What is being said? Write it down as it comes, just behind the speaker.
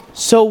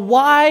So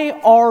why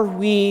are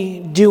we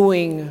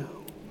doing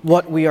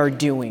what we are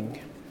doing?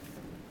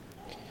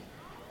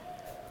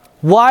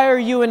 Why are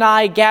you and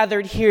I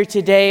gathered here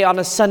today on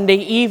a Sunday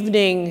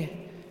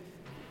evening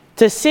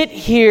to sit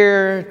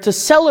here to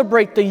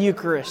celebrate the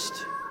Eucharist?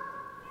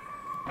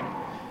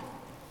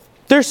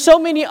 There's so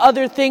many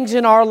other things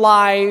in our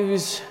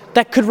lives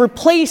that could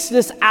replace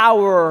this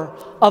hour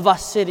of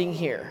us sitting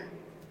here.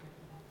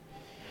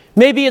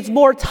 Maybe it's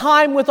more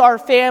time with our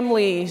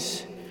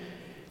families.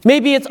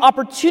 Maybe it's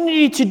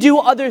opportunity to do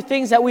other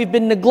things that we've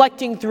been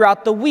neglecting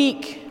throughout the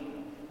week.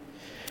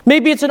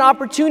 Maybe it's an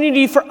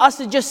opportunity for us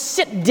to just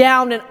sit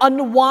down and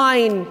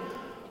unwind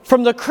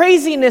from the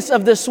craziness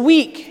of this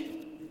week.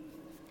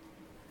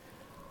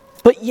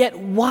 But yet,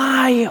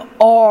 why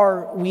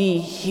are we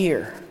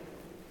here?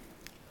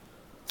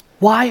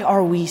 Why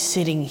are we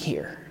sitting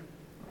here?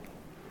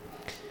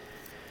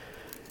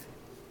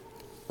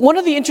 One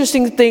of the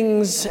interesting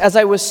things as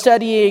I was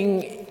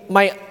studying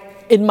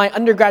in my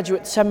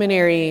undergraduate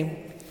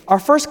seminary, our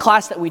first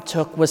class that we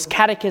took was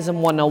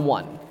Catechism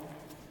 101.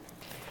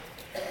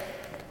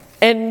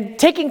 And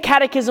taking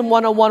Catechism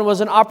 101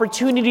 was an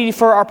opportunity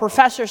for our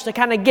professors to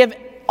kind of give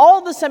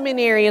all the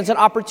seminarians an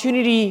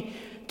opportunity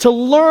to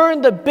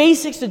learn the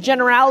basics, the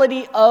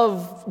generality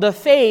of the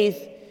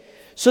faith,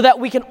 so that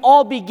we can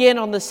all begin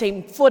on the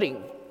same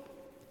footing.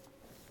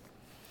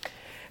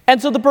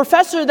 And so the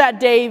professor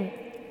that day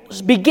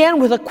began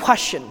with a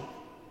question.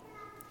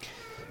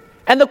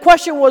 And the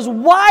question was,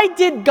 why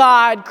did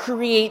God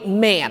create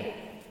man?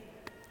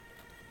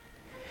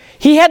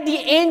 He had the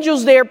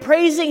angels there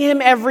praising him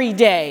every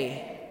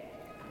day.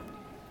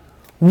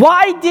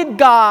 Why did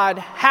God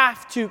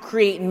have to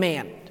create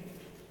man?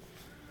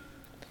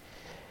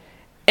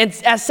 And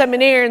as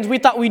seminarians, we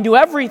thought we knew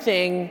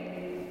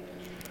everything.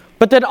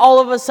 But then all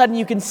of a sudden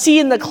you can see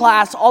in the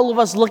class all of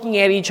us looking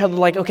at each other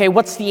like, okay,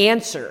 what's the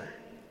answer?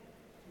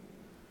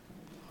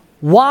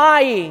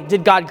 Why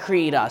did God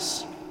create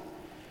us?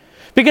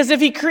 Because if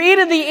he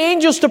created the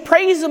angels to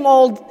praise him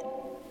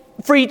all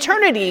for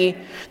eternity,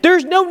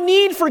 there's no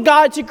need for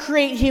God to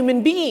create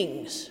human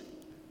beings.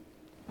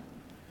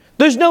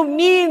 There's no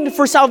need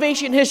for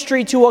salvation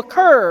history to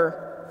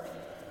occur.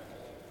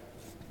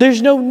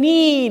 There's no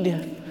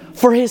need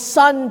for his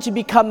son to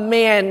become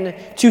man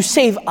to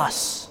save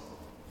us.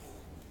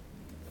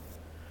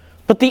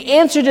 But the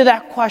answer to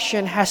that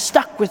question has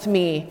stuck with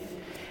me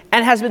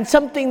and has been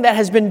something that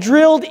has been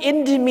drilled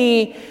into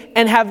me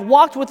and have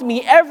walked with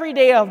me every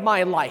day of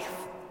my life.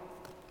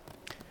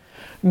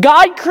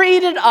 God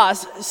created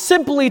us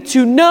simply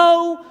to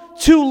know,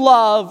 to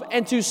love,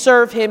 and to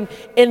serve him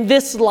in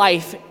this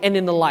life and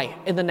in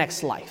the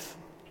next life.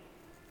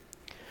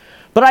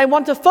 But I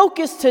want to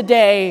focus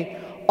today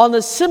on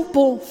the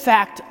simple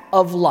fact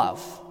of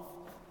love.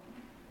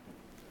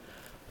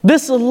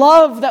 This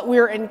love that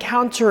we're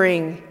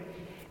encountering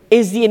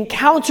is the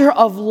encounter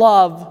of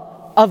love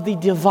of the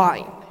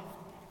divine.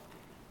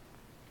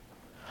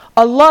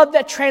 A love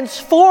that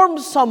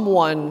transforms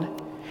someone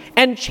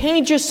and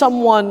changes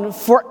someone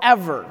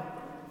forever.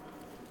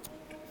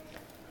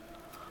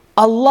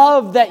 A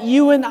love that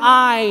you and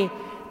I,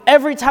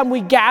 every time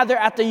we gather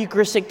at the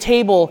Eucharistic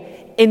table,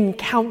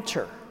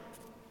 encounter,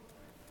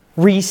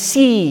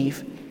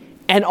 receive,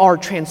 and are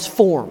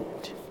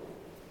transformed.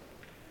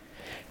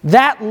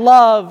 That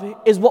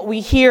love is what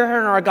we hear in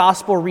our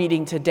gospel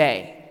reading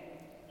today.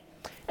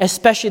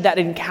 Especially that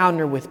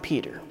encounter with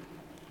Peter.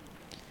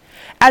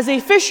 As a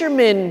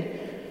fisherman,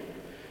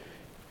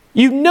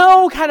 you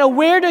know kind of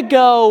where to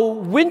go,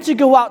 when to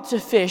go out to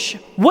fish,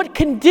 what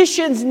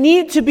conditions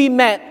need to be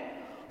met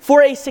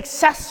for a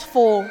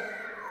successful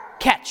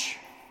catch.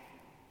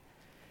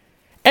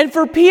 And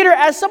for Peter,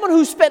 as someone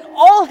who spent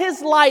all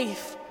his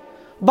life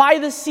by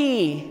the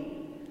sea,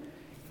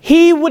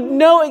 he would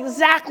know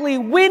exactly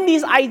when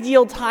these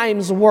ideal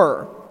times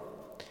were.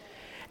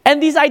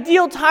 And these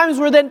ideal times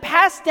were then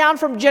passed down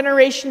from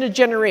generation to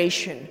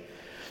generation.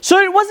 So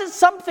it wasn't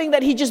something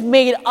that he just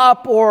made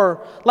up,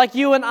 or like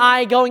you and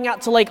I going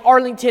out to Lake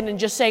Arlington and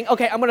just saying,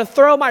 okay, I'm going to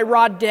throw my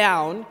rod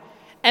down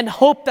and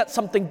hope that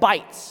something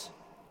bites.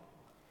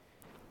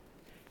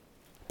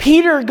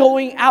 Peter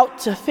going out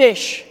to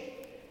fish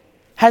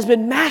has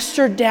been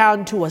mastered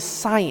down to a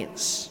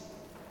science.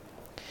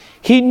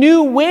 He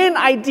knew when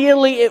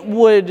ideally it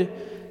would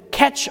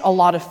catch a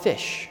lot of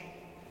fish.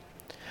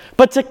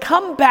 But to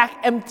come back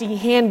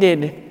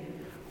empty-handed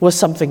was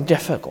something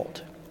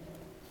difficult.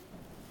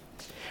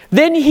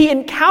 Then he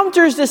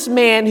encounters this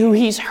man who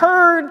he's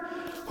heard,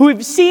 who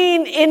we've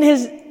seen in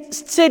his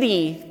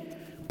city,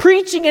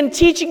 preaching and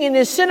teaching in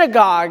his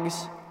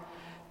synagogues.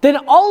 Then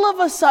all of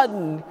a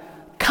sudden,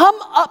 come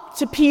up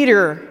to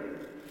Peter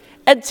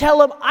and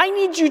tell him, I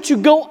need you to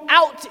go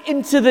out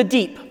into the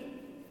deep.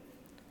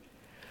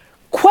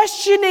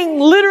 Questioning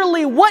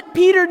literally what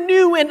Peter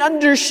knew and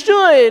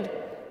understood,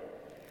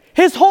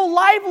 his whole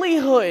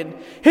livelihood,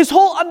 his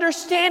whole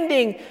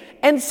understanding,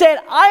 and said,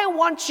 I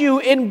want you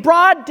in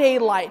broad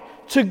daylight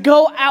to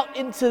go out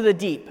into the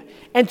deep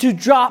and to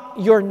drop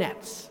your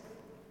nets.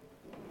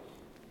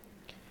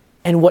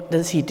 And what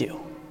does he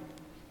do?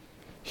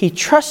 he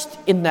trusts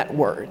in that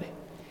word.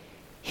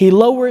 He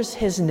lowers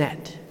his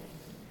net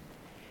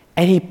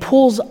and he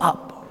pulls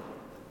up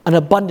an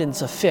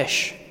abundance of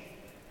fish.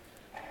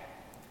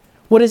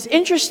 What is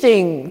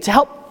interesting to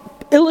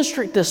help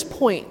illustrate this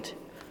point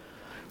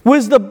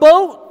was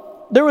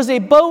there was a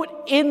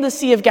boat in the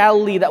Sea of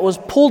Galilee that was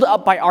pulled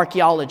up by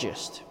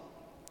archaeologists.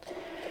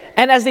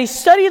 And as they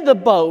studied the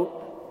boat,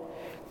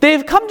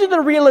 they've come to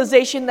the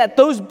realization that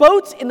those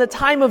boats in the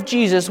time of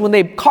Jesus, when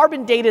they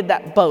carbon dated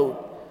that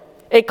boat,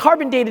 it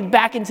carbon dated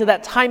back into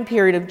that time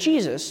period of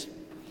Jesus.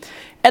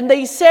 And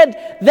they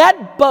said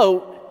that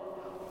boat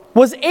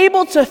was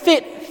able to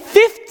fit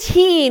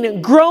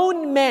 15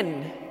 grown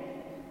men.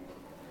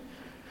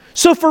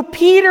 So for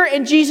Peter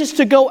and Jesus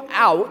to go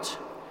out,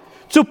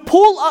 to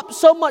pull up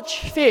so much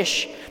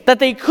fish that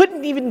they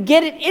couldn't even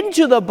get it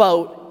into the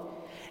boat,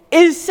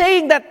 is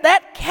saying that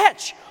that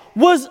catch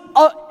was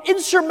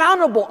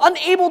insurmountable,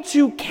 unable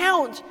to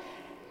count.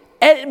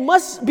 And it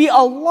must be a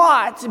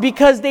lot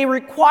because they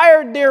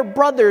required their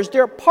brothers,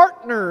 their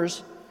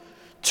partners,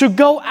 to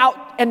go out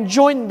and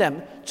join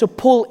them to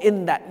pull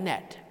in that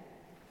net.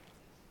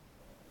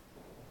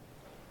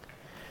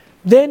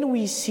 Then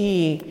we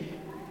see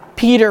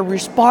Peter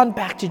respond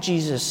back to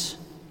Jesus,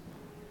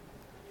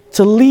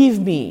 to leave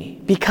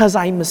me because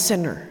I'm a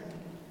sinner.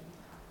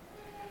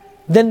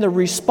 Then the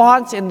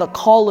response and the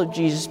call of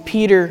Jesus,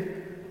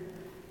 Peter,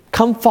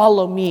 come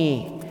follow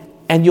me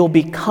and you'll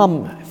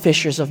become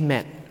fishers of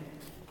men.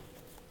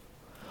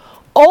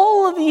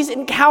 All of these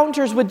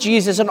encounters with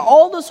Jesus and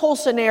all this whole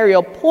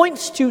scenario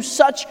points to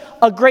such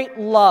a great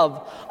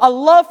love, a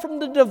love from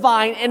the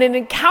divine and an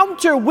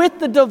encounter with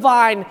the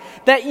divine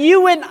that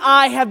you and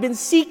I have been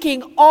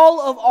seeking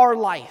all of our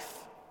life.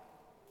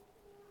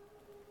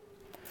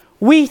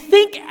 We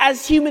think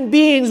as human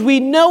beings,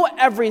 we know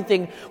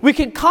everything, we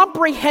can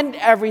comprehend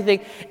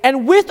everything,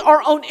 and with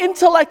our own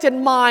intellect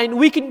and mind,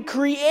 we can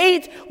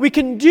create, we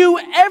can do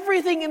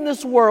everything in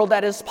this world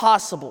that is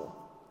possible.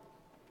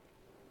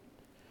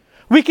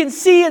 We can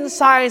see in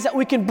science that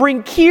we can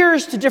bring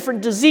cures to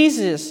different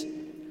diseases.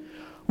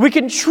 We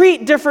can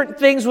treat different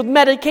things with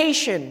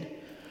medication.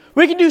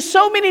 We can do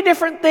so many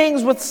different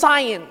things with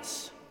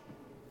science.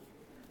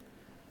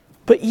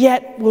 But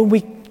yet, when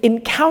we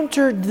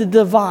encounter the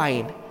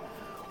divine,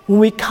 when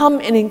we come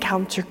and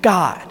encounter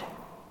God,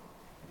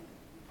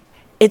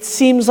 it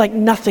seems like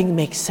nothing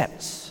makes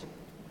sense.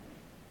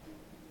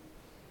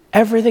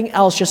 Everything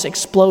else just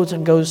explodes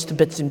and goes to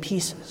bits and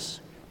pieces.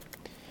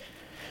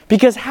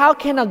 Because how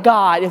can a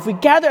God, if we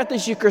gather at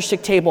this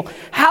Eucharistic table,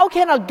 how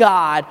can a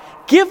God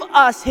give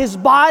us his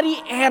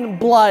body and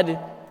blood?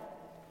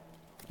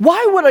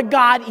 Why would a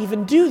God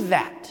even do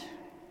that?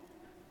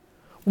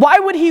 Why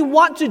would he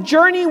want to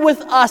journey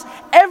with us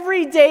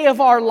every day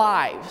of our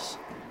lives?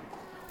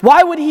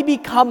 Why would he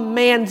become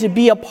man to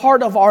be a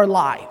part of our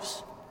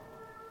lives?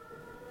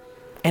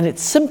 And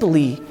it's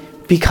simply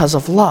because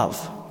of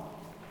love.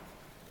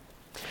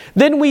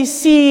 Then we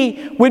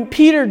see when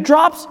Peter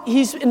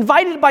he's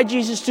invited by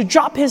Jesus to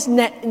drop his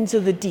net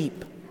into the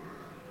deep.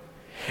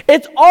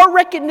 It's our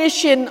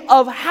recognition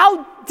of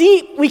how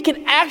deep we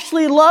can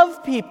actually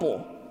love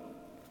people.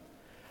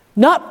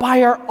 Not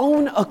by our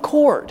own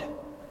accord,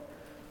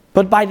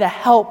 but by the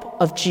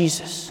help of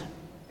Jesus.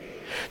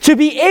 To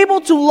be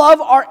able to love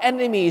our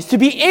enemies, to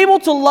be able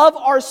to love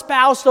our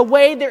spouse the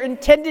way they're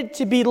intended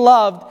to be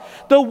loved,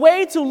 the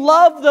way to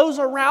love those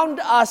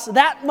around us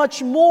that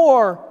much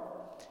more,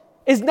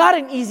 is not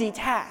an easy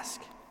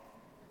task.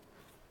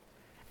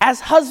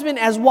 As husband,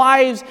 as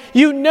wives,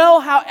 you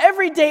know how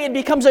every day it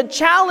becomes a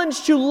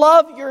challenge to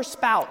love your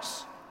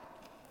spouse.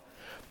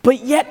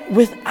 But yet,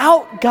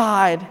 without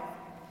God,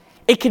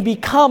 it can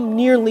become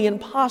nearly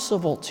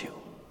impossible to.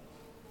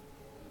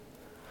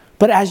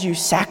 But as you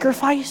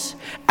sacrifice,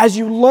 as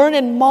you learn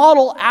and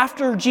model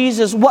after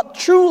Jesus what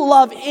true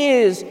love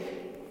is,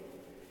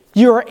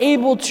 you are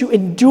able to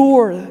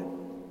endure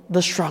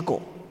the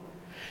struggle.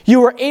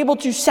 You are able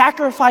to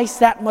sacrifice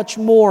that much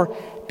more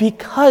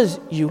because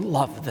you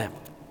love them.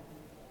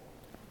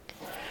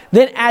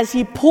 Then as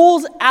he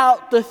pulls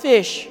out the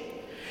fish,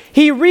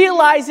 he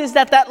realizes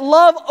that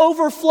love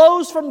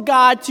overflows from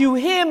God to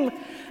him,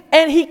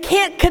 and he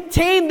can't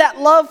contain that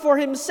love for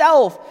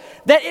himself,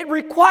 that it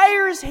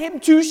requires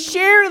him to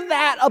share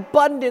that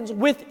abundance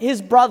with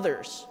his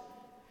brothers.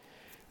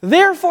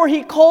 Therefore,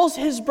 he calls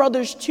his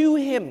brothers to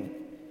him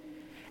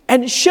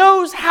and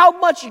shows how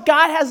much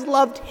God has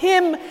loved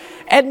him,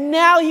 and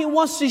now he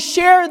wants to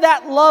share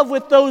that love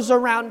with those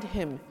around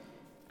him,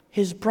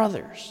 his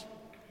brothers.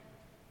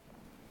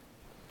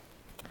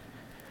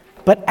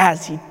 But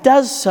as he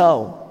does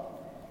so,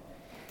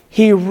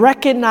 he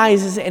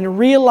recognizes and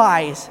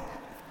realizes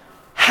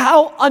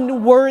how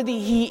unworthy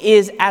he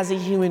is as a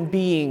human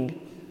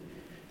being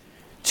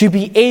to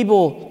be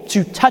able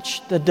to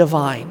touch the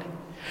divine,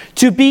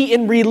 to be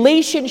in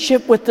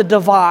relationship with the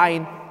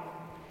divine,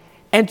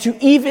 and to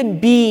even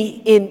be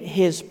in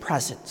his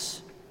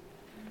presence.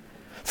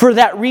 For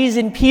that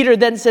reason, Peter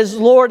then says,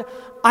 Lord,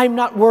 I'm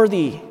not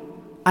worthy.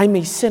 I'm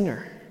a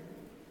sinner.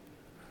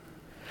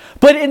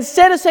 But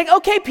instead of saying,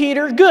 okay,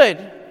 Peter, good.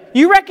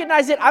 You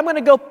recognize it, I'm going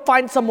to go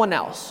find someone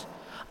else.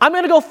 I'm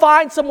going to go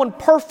find someone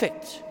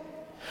perfect.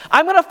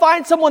 I'm going to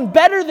find someone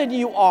better than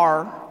you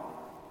are.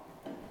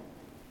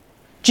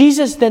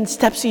 Jesus then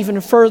steps even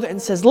further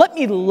and says, let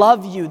me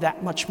love you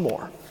that much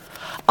more.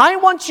 I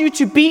want you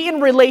to be in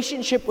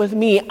relationship with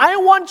me. I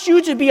want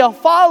you to be a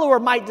follower,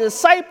 my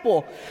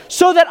disciple,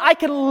 so that I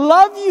can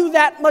love you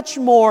that much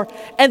more,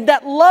 and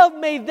that love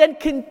may then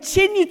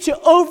continue to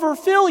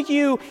overfill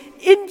you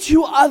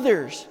into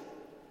others,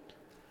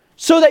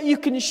 so that you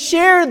can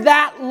share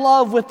that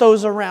love with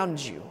those around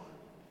you.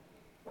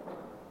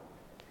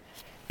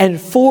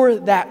 And for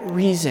that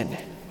reason,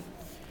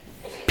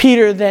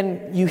 Peter,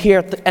 then you hear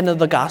at the end of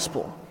the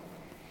gospel,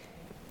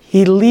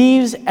 he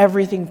leaves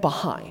everything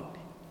behind.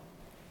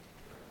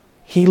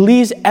 He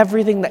leaves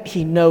everything that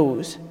he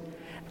knows,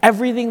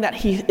 everything that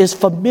he is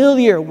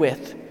familiar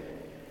with,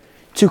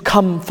 to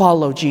come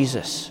follow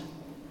Jesus.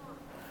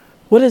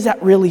 What is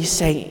that really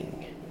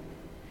saying?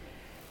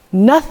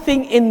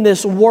 Nothing in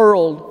this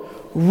world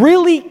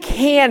really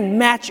can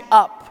match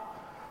up,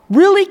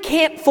 really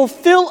can't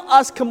fulfill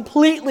us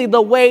completely the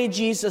way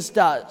Jesus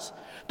does,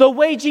 the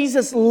way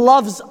Jesus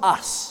loves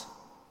us.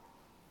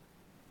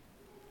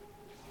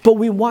 But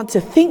we want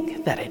to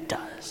think that it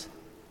does.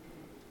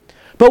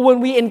 But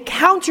when we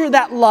encounter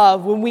that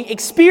love, when we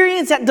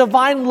experience that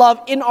divine love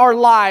in our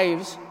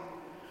lives,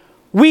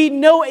 we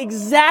know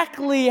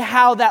exactly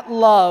how that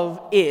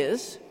love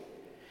is.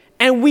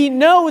 And we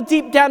know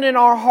deep down in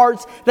our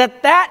hearts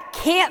that that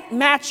can't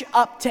match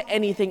up to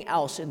anything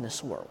else in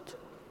this world.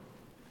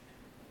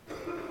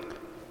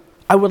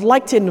 I would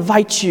like to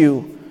invite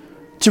you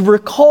to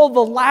recall the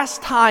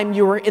last time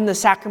you were in the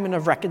sacrament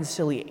of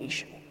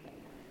reconciliation.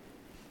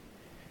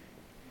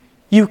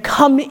 You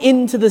come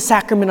into the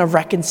sacrament of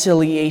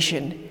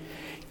reconciliation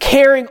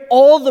carrying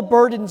all the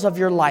burdens of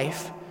your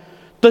life,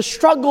 the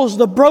struggles,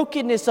 the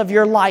brokenness of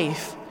your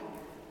life,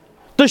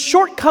 the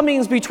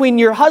shortcomings between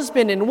your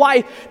husband and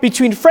wife,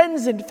 between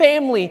friends and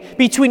family,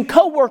 between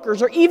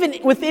coworkers, or even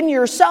within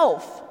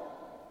yourself.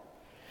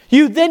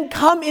 You then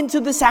come into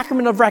the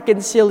sacrament of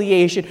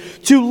reconciliation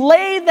to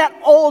lay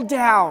that all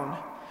down,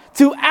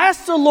 to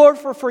ask the Lord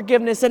for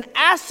forgiveness and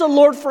ask the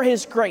Lord for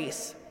His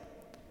grace.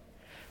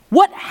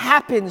 What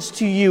happens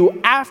to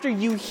you after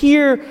you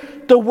hear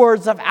the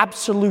words of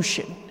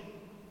absolution?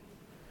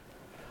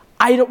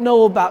 I don't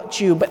know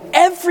about you, but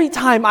every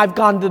time I've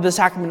gone to the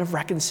sacrament of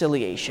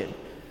reconciliation,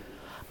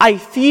 I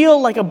feel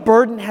like a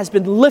burden has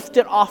been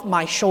lifted off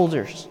my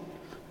shoulders.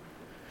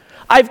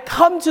 I've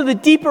come to the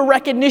deeper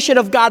recognition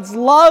of God's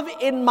love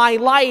in my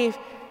life,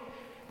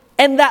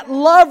 and that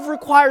love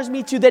requires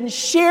me to then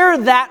share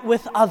that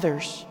with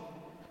others.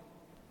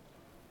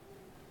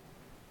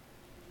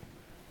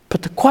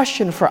 But the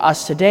question for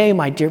us today,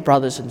 my dear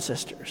brothers and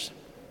sisters,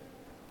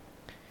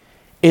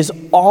 is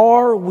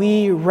are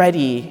we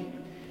ready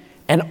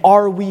and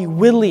are we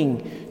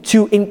willing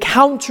to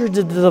encounter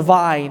the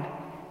divine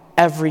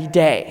every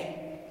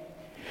day?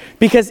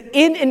 Because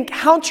in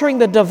encountering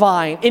the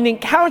divine, in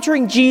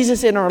encountering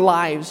Jesus in our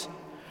lives,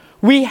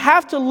 we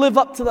have to live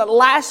up to the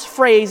last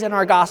phrase in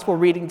our gospel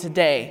reading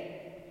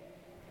today.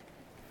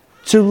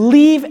 To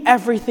leave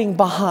everything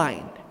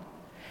behind.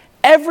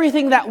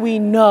 Everything that we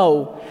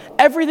know,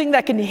 everything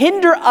that can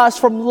hinder us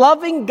from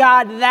loving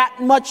God that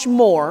much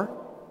more,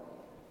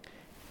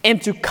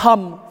 and to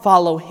come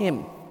follow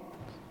Him.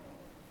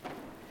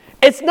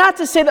 It's not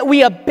to say that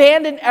we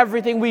abandon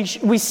everything,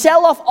 we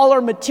sell off all our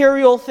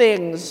material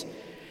things,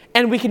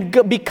 and we can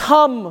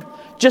become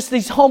just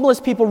these homeless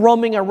people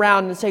roaming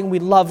around and saying we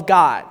love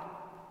God.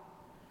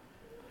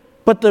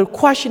 But the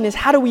question is,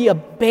 how do we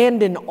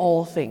abandon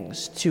all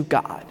things to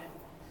God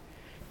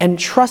and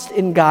trust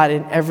in God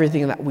in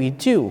everything that we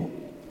do?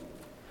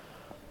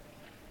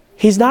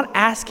 He's not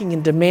asking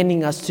and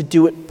demanding us to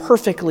do it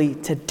perfectly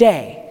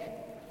today,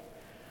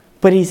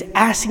 but He's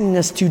asking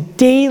us to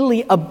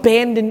daily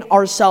abandon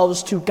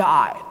ourselves to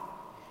God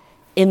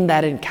in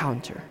that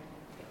encounter.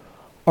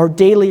 Our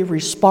daily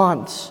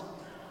response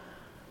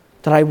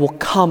that I will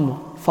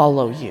come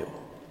follow you.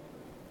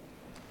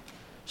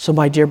 So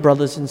my dear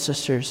brothers and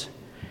sisters,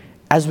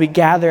 as we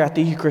gather at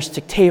the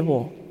Eucharistic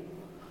table,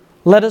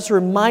 let us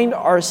remind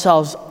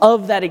ourselves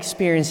of that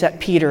experience that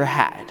Peter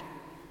had.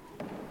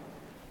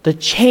 The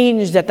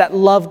change that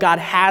love God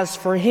has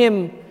for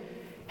him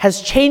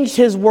has changed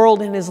his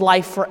world and his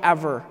life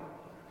forever.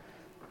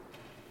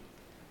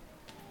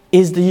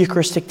 Is the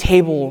Eucharistic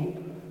table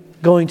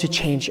going to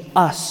change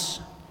us?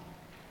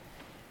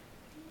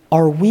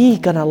 Are we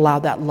going to allow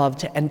that love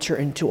to enter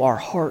into our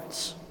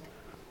hearts?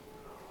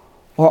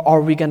 Or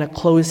are we going to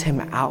close Him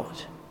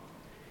out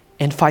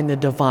and find the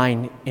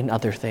divine in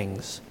other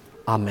things?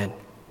 Amen.